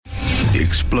The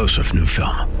explosive new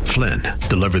film, Flynn,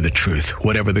 Deliver the Truth,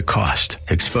 Whatever the Cost,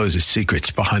 exposes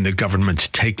secrets behind the government's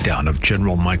takedown of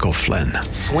General Michael Flynn.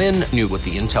 Flynn knew what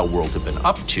the intel world had been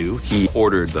up to. He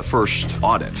ordered the first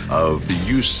audit of the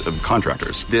use of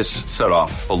contractors. This set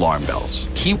off alarm bells.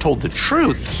 He told the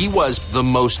truth. He was the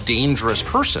most dangerous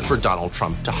person for Donald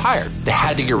Trump to hire. They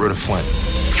had to get rid of Flynn.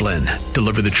 Flynn,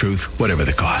 Deliver the Truth, Whatever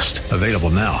the Cost. Available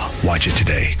now. Watch it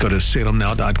today. Go to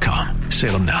salemnow.com.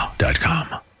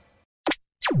 salemnow.com.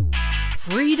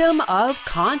 Freedom of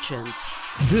conscience.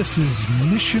 This is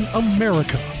Mission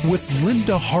America with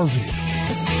Linda Harvey.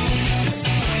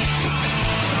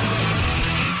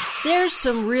 There's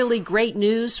some really great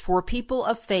news for people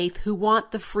of faith who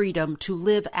want the freedom to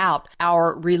live out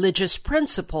our religious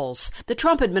principles. The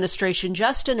Trump administration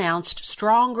just announced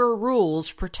stronger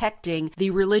rules protecting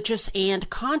the religious and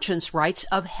conscience rights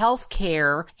of health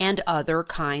care and other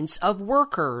kinds of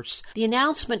workers. The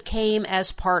announcement came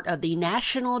as part of the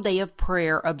National Day of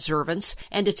Prayer observance,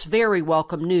 and it's very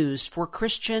welcome news for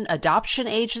Christian adoption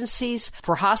agencies,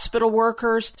 for hospital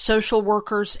workers, social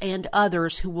workers, and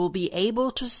others who will be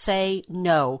able to say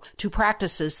no to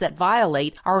practices that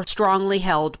violate our strongly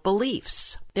held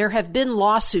beliefs. There have been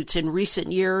lawsuits in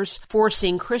recent years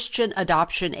forcing Christian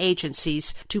adoption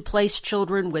agencies to place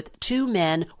children with two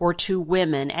men or two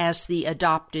women as the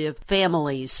adoptive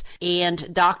families,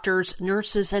 and doctors,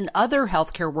 nurses, and other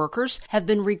healthcare workers have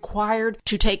been required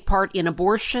to take part in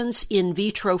abortions, in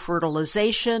vitro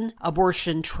fertilization,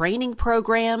 abortion training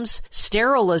programs,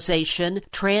 sterilization,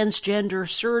 transgender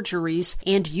surgeries,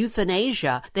 and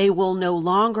euthanasia. They will no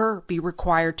longer be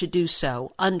required to do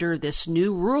so under this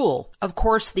new rule. Of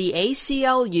course, the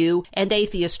ACLU and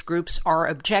atheist groups are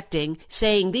objecting,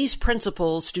 saying these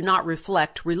principles do not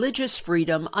reflect religious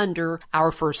freedom under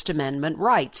our First Amendment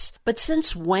rights. But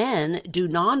since when do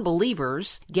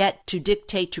non-believers get to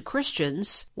dictate to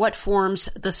Christians what forms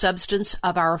the substance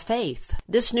of our faith?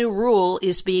 This new rule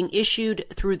is being issued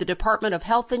through the Department of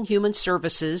Health and Human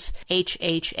Services,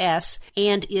 HHS,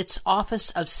 and its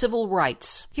Office of Civil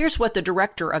Rights. Here's what the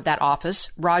director of that office,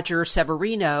 Roger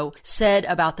Severino, said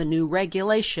about the new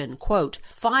regulation. Quote,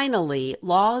 "Finally,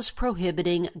 laws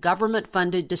prohibiting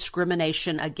government-funded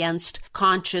discrimination against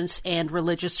conscience and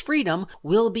religious freedom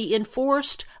will be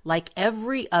enforced like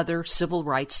every other civil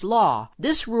rights law.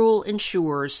 This rule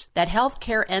ensures that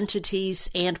healthcare entities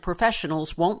and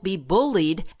professionals won't be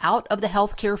bullied out of the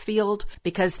healthcare field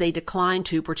because they decline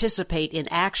to participate in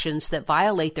actions that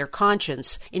violate their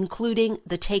conscience, including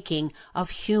the taking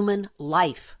of human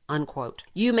life." Unquote.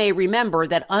 You may remember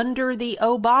that under the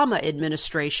Obama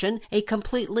administration, a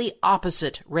completely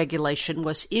opposite regulation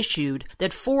was issued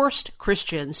that forced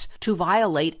Christians to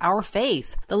violate our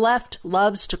faith. The left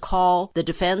loves to call the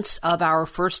defense of our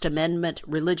First Amendment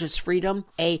religious freedom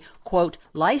a, quote,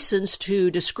 license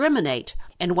to discriminate.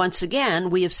 And once again,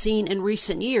 we have seen in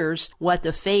recent years what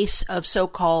the face of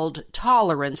so-called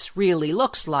tolerance really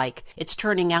looks like. It's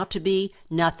turning out to be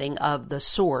nothing of the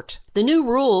sort. The new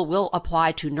rule will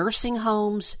apply to nursing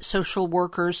homes, social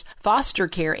workers, foster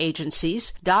care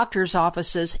agencies, doctors'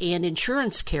 offices, and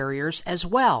insurance carriers as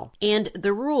well. And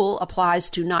the rule applies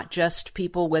to not just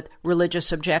people with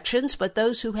religious objections, but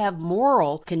those who have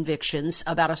moral convictions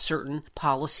about a certain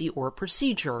policy or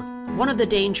procedure. One of the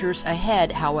dangers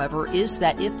ahead, however, is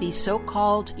that if the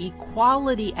so-called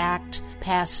Equality Act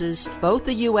passes both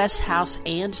the U.S. House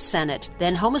and Senate,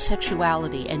 then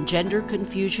homosexuality and gender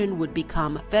confusion would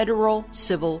become federal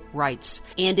civil rights,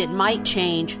 and it might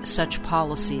change such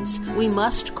policies. We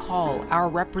must call our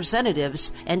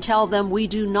representatives and tell them we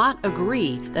do not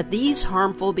agree that these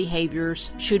harmful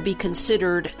behaviors should be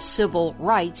considered civil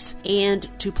rights, and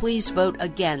to please vote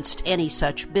against any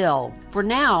such bill. For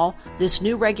now, this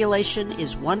new regulation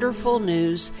is wonderful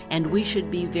news, and we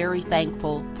should be very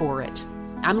thankful for it.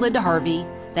 I'm Linda Harvey.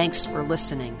 Thanks for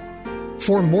listening.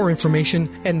 For more information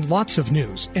and lots of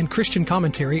news and Christian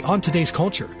commentary on today's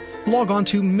culture, log on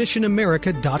to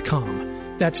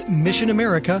missionamerica.com. That's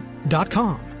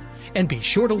missionamerica.com. And be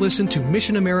sure to listen to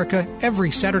Mission America every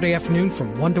Saturday afternoon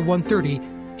from 1 to 1:30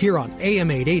 here on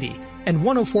AM 880 and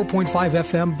 104.5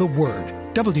 FM The Word,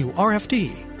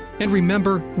 WRFD. And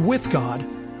remember, with God,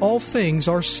 all things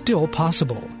are still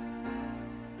possible.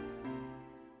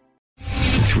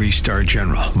 3-star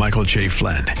General Michael J.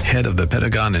 Flynn, head of the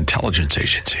Pentagon Intelligence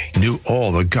Agency, knew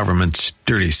all the government's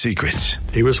dirty secrets.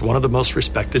 He was one of the most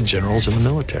respected generals in the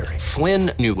military.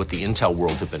 Flynn knew what the intel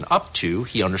world had been up to.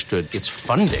 He understood its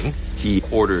funding. He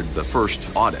ordered the first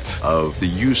audit of the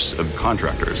use of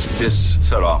contractors. This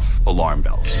set off alarm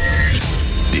bells.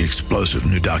 The explosive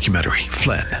new documentary,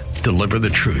 Flynn, deliver the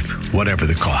truth, whatever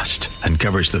the cost,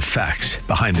 uncovers the facts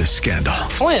behind the scandal.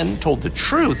 Flynn told the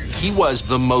truth. He was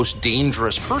the most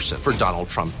dangerous person for Donald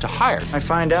Trump to hire. I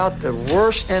find out the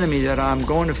worst enemy that I'm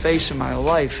going to face in my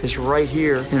life is right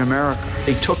here in America.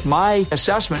 They took my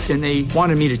assessment and they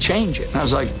wanted me to change it. And I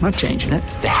was like, I'm not changing it.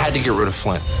 They had to get rid of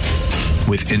Flynn.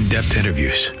 With in-depth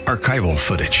interviews, archival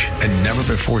footage, and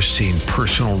never-before-seen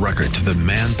personal records of the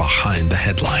man behind the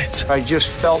headlines. I just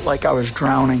felt like I was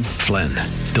drowning. Flynn,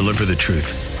 deliver the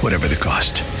truth, whatever the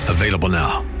cost. Available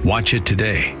now. Watch it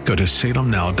today. Go to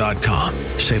salemnow.com.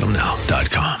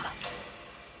 salemnow.com.